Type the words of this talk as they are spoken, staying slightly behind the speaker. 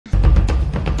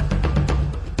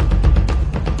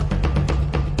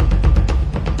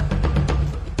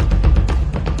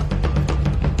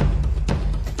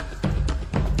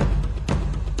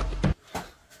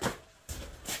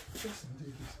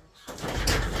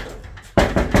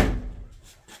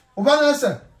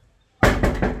Ubanese.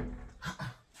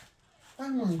 Why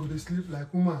man go to sleep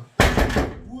like woman?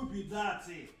 Who be that?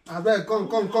 I beg, come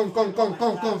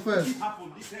first. What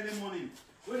happened this early morning?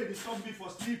 Where did they stop me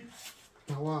for sleep?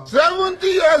 Oh, wow. 70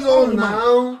 years old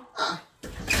now.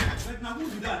 But now who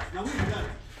be that? Now who be that?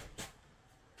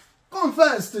 Come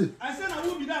first. I said now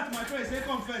who be that? My friend say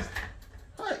come first.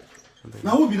 Hi.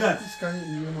 Now who be that? This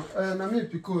kind of I mean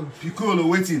piccolo. Piccolo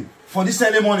waiting for this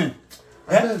early morning.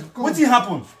 What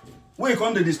happened? Why you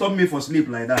come to disturb me for sleep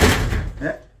like that?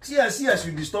 See as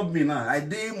you disturb me now. I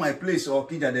dey in my place or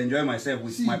kid and enjoy myself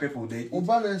with my people.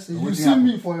 Ubanese, you see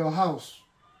me for your house.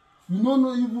 You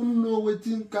don't even know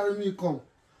waiting carry me come.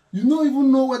 You don't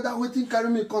even know whether waiting carry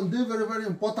me come. They very, very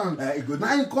important. Now you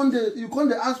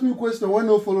can't ask me question when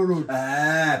no follow road.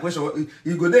 Question.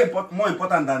 You go there more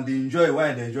important than the enjoy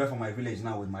why they enjoy for my village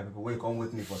now with my people. Where you come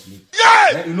with me for sleep.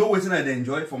 Yeah! You know waiting I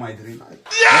enjoy for my dream.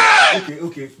 Yeah!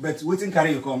 Okay. But waiting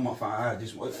carry you come for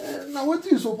this one. Now what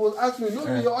you suppose ask me? Not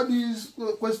be all these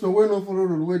questions when no follow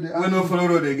road where they ask. When no follow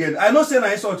road again. I know say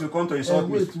I insult you come to insult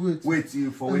me. Wait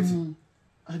for waiting.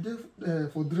 I did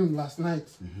for dream last night.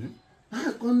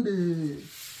 I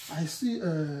see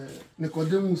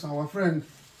Nicodemus, our friend.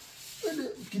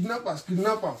 Kidnappers.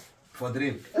 For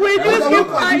dream. I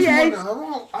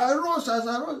rush.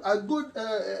 I go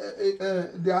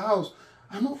their house.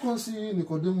 I not come see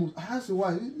Nicodemus. I ask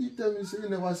why. He tell me say he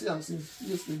never see him since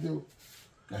yesterday.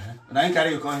 Now you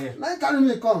carry you come here. Now you carry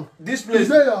me come. This place. Is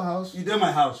that your house? You dey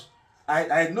my house.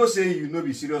 I know say you no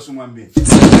be serious human being.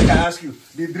 Like I ask you,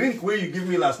 the drink where you give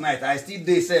me last night, I still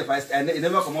dey safe. I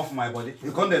never come off my body.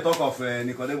 You come there talk of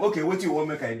Nicodemus. Okay, what you want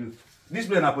make I do? This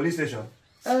place na police station.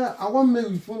 I want make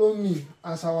you follow me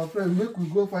as our friend. Make we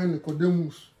go find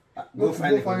Nicodemus. Go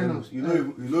find Nicodemus.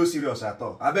 You know serious at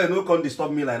all. I bet no come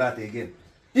disturb me like that again.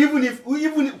 Even if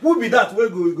who be that way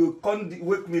go come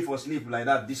wake me for sleep like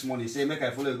that this morning? Say make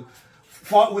I follow you.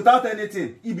 For without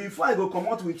anything, before I go come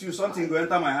out with you, something go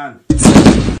enter my hand.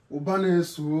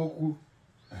 Ubanese,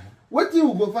 what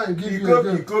you go find? Give you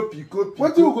again. Pico.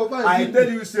 What you go find? I tell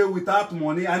you, say without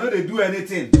money, I know they do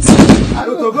anything. I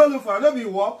don't go look for. I don't be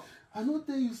work. I don't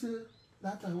tell you say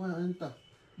that I want to enter.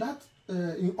 That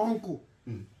in uncle,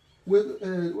 where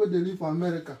they live for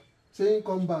America, saying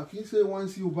come back. He say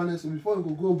once see Ubanese before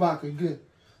he go back again.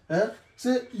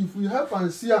 Say if we help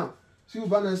and see him, see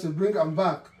Ubanese bring him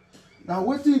back. Now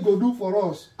what he go do for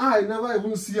us? I never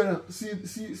even see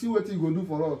what he go do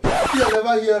for us. He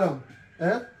never hear him.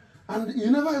 And he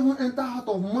never even enter heart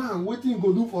of man what he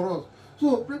go do for us.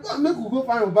 So make we go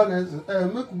find Ubanese,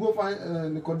 make we go find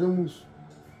Nicodemus.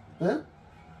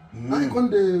 I come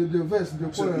the verse,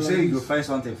 the so you say you go find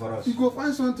something for us. You go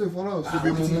find something for us. What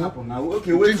happen now?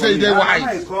 Okay, wait for me.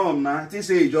 I come now. Think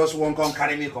say you just won't come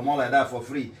carry me come all like that for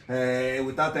free,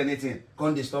 without anything.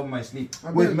 Can't disturb my sleep.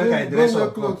 Wait, make I dress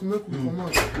up. Make we come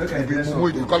out. Make I dress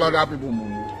up. You call other people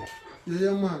mumu.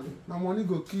 Yeah, man. Now money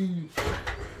go kill you.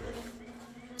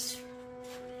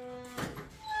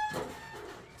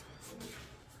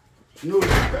 No,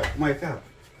 my cap.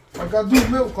 I can do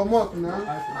milk come out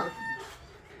now.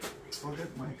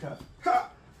 Forget my cap.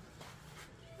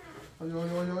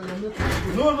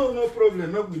 No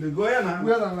problem. Make we dey go here now.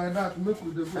 We are like that. Make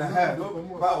we dey go. No,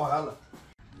 ba wahala.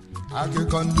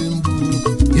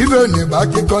 Akikondimbu, even if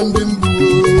Akikondimbu,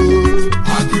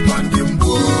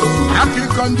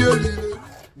 Akikondimbu.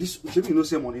 This should you know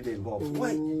say money dey involved.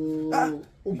 Why?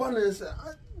 Ubanese,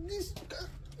 this.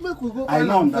 Make we go. I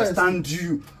don't understand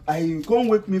you. I can't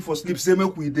wake me for sleep. Say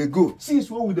make we dey go.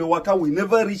 Since when we dey waka, we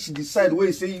never reach the side where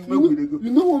you say make we dey go. You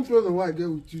know one problem why I get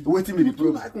with you. Waiting me the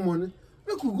problem. You like money.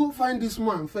 Make we go find this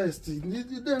man first.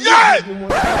 Yeah!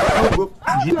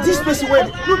 This person where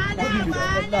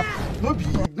no be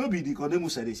the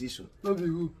Nicodemus I dey see so. No be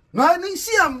who? No, I didn't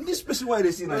see him. This person why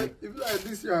they see now. If like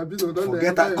this year, I be no done.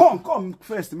 Forget that. Come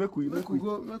first. Make we go.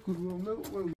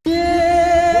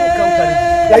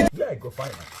 Yeah, go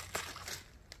find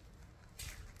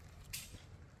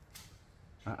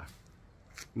her.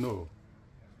 No,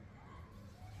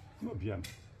 bien.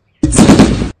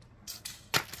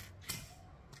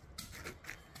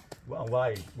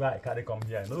 Why can't they come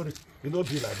here? No, you don't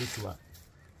be like this one.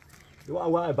 The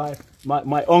one why I buy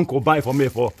my uncle buy for me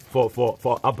for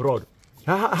abroad.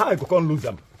 How I can't lose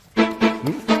them?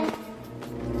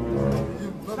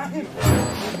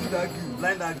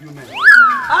 Blind argument.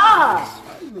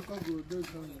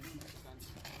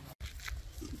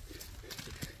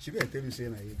 She can tell you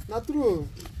saying that. Not true.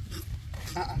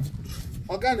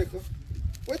 Organic.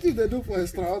 What did they do for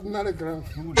extraordinary ground?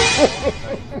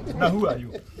 Now who are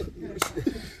you?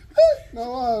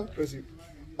 Now,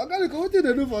 organic. What did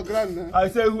they do for ground? I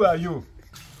say who are you?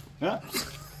 Huh?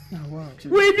 wow.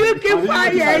 Will you keep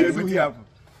quiet?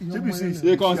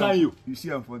 They concern you. You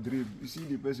see am for dream. You see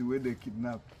the person where they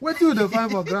kidnap. What do you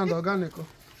find for ground organic?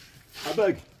 I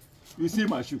beg. You see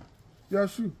my shoe? Your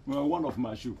shoe. Well, one of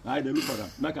my shoe. I dey look for them.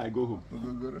 Make I go home.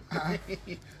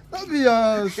 That be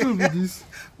your shoe with this.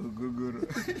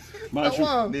 My shoe.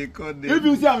 Wow. They call them. If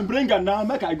you see I'm bringing now,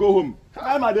 make I go home.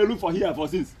 I'm at the look for here for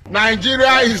since.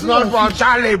 Nigeria is not for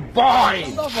Charlie boy.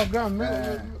 Stop for ground.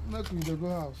 Make me go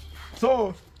house.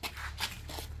 So,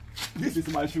 this is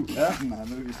my shoe. Nah,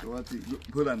 no, it's what it.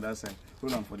 Hold on that side.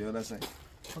 Hold on for the other side.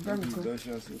 Organic.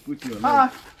 Put your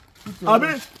leg.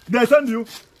 Abi, they send you.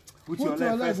 Put your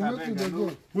leg first. Make you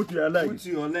go. Put your leg. Put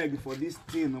your leg for this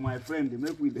thing, my friend. They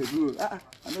make with the go.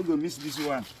 I'm not gonna miss this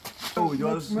one. Oh,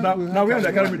 just Now where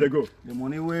they carry me they go? the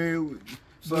money way.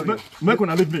 Sorry, Make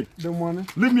una leave me. The money.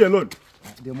 Leave me alone.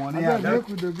 the money. Make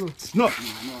we go. No. No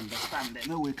understand. They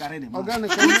know we carry the money.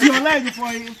 Organic. Put your leg for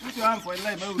it. Put your hand for your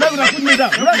leg. Let me put me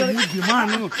down. Move the man.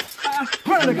 No.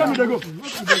 Where they carry me they go?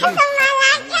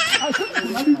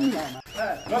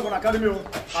 Not gonna carry me.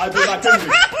 I do not carry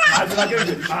me. I do not carry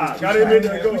me. Carry me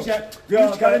they go.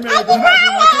 Girl, carry me they go.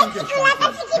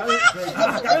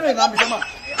 Carry me now, come on.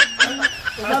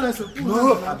 No, I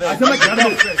say make carry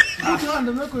me. put your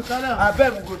hand make we carry am. I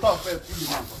beg we go talk first.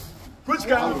 Which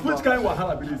kind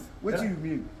wahala be this? What do you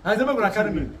mean? I say make una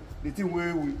carry me. The thing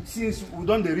where we since we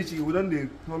don't dey reach, we don't dey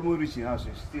almost reach in house,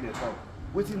 still dey talk.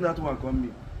 Wetin that one come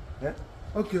mean? Eh?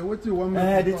 Okay, what you want me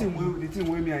The to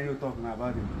thing wey me and you talk na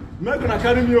about it. Make una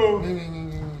carry me oh. talk?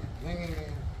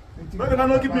 Make una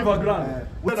no keep me for ground.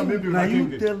 Now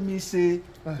you tell me say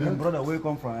your brother wey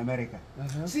come from America.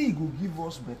 See he go give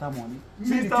us better money.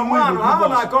 See the Mr. thing wey Man, he go how give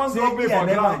una us. come Say drop me ear for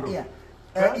never ground? hear.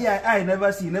 Ear I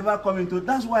never see, never come into.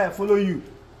 That's why I follow you.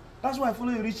 That's why I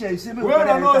follow you reach here. You say me. Where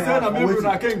I know say na me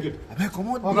una king. Abeg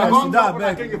comot Una the come house drop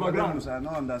that una king for ground. I no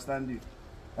understand you.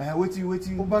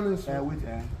 Wetin.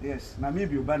 Ubanese. Yes, na me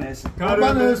be Ubanese.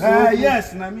 Ubanese.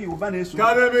 Yes, na me Ubanese.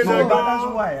 Carry me So dey go.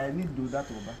 that's why I need do that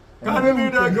Uba. Carry me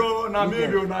dey go. Na me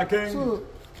be una king. So,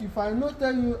 if I no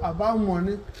tell you about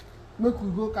money, make we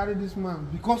go carry this man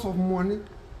because of money,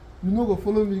 you no go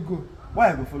follow me go.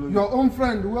 Why I go follow you? Your own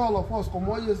friend, where all of us come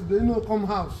out yesterday, no come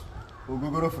house.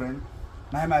 Ogogoro friend.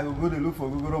 Now I go dey look for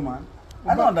Ogogoro man.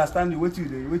 I don't understand you. What you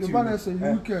do? What you Ubanese,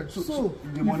 you wicked. So,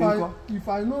 the money if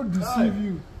I no deceive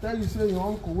you, tell you say your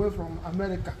uncle way from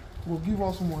America will give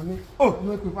us money,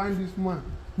 make we find this man.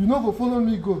 You no go follow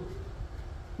me go.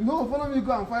 You no go follow me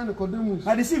go and find the Codemus.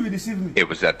 I deceive me. It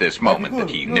was at this moment that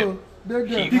he knew.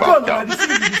 He Because fucked I up.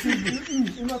 deceive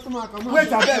me. Wait,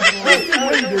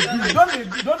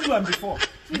 Don't do am before.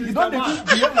 You don't behave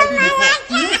like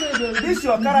this before. This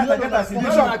your character get as in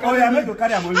this shop. Oh yeah, make you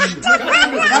carry am only you.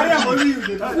 Carry am only you.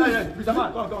 Mr.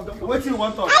 Man, come. What you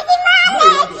want talk?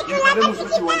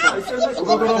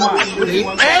 The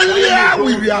earlier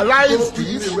we realize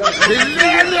this, the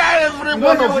earlier every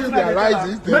one of you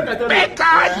realizes, the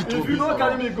better it will If be you don't for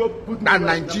carry us. me go put me That down.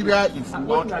 Nigeria is not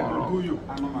What I for go us. do you?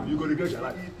 You go regret your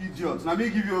life. Idiot. Now me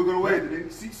give you Ogoro way.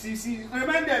 See.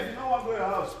 Remind them if you don't want to go to your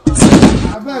house.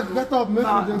 I beg, get up, make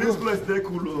Nah, we dey this go. place dey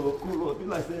cool. Be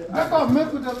like say. Get up,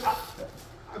 make we dey.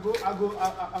 I go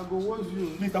watch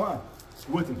you. Mr. Man,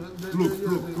 wait.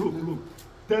 Look.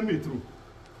 Tell me true.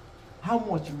 How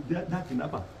much will that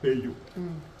kidnapper pay you?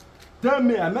 Tell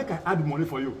me, I make I add money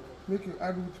for you. Make you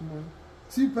add with money.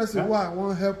 See person why I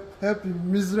want help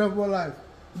in miserable life.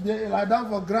 They lie down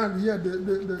for ground here.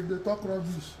 They talk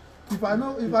rubbish. If I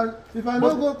no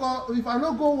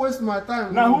go waste my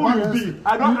time. Now who you be?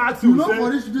 I don't ask you. You know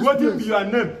for reach this What place. be your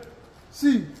name?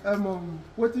 See,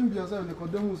 wetin be yourself the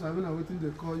Codemus, I mean, wetin they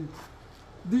call you.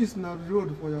 This na the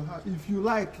road for your house. If you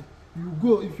like, you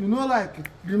go. If you no like,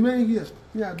 remain here.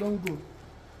 Me, I don't go.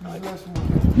 Useless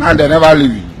man. Now they never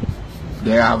leave you.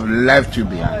 They have left you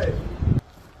behind.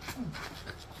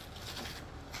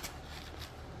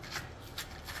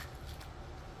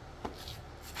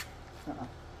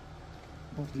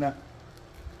 Nah.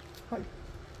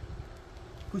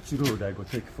 Which road I go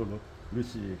take follow? Which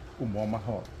Umoma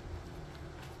Hall?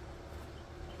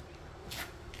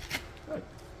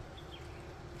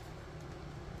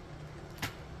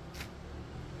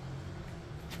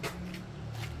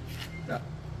 Yeah.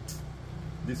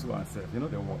 This one said, you know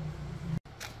the walk.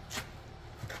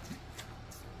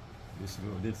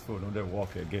 This phone, no they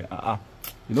walk again.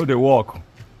 You know they walk.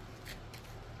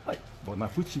 But now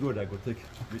which road I go take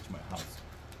reach my house?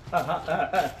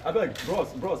 I beg, bros,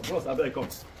 I beg, come,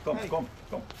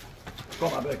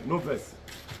 I beg, no verse.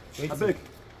 I beg.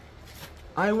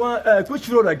 I want which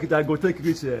road I go take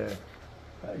reach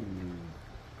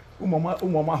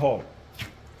Umoma Hall.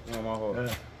 Mama hall.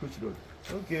 Which road?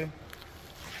 Okay.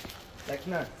 Like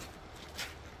now.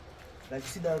 Like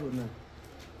see that road now.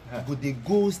 Go they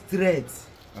go straight.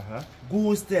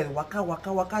 Go straight.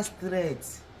 Waka straight.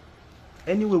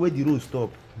 Anywhere where the road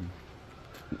stop.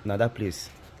 Now that place.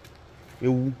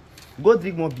 Go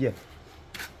drink more beer.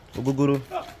 Go.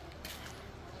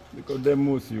 Because them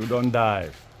most you don't die.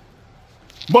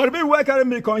 But me where carry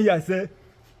me come here say,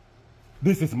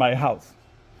 this is my house.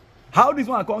 How this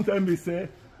one come tell me say,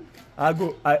 I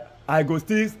go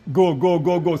still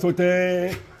go. So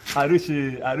I reach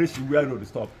where road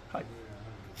stop. Hi.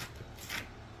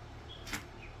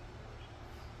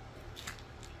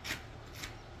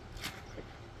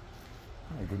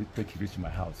 I go take reach my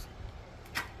house.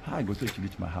 How I go take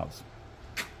reach my house?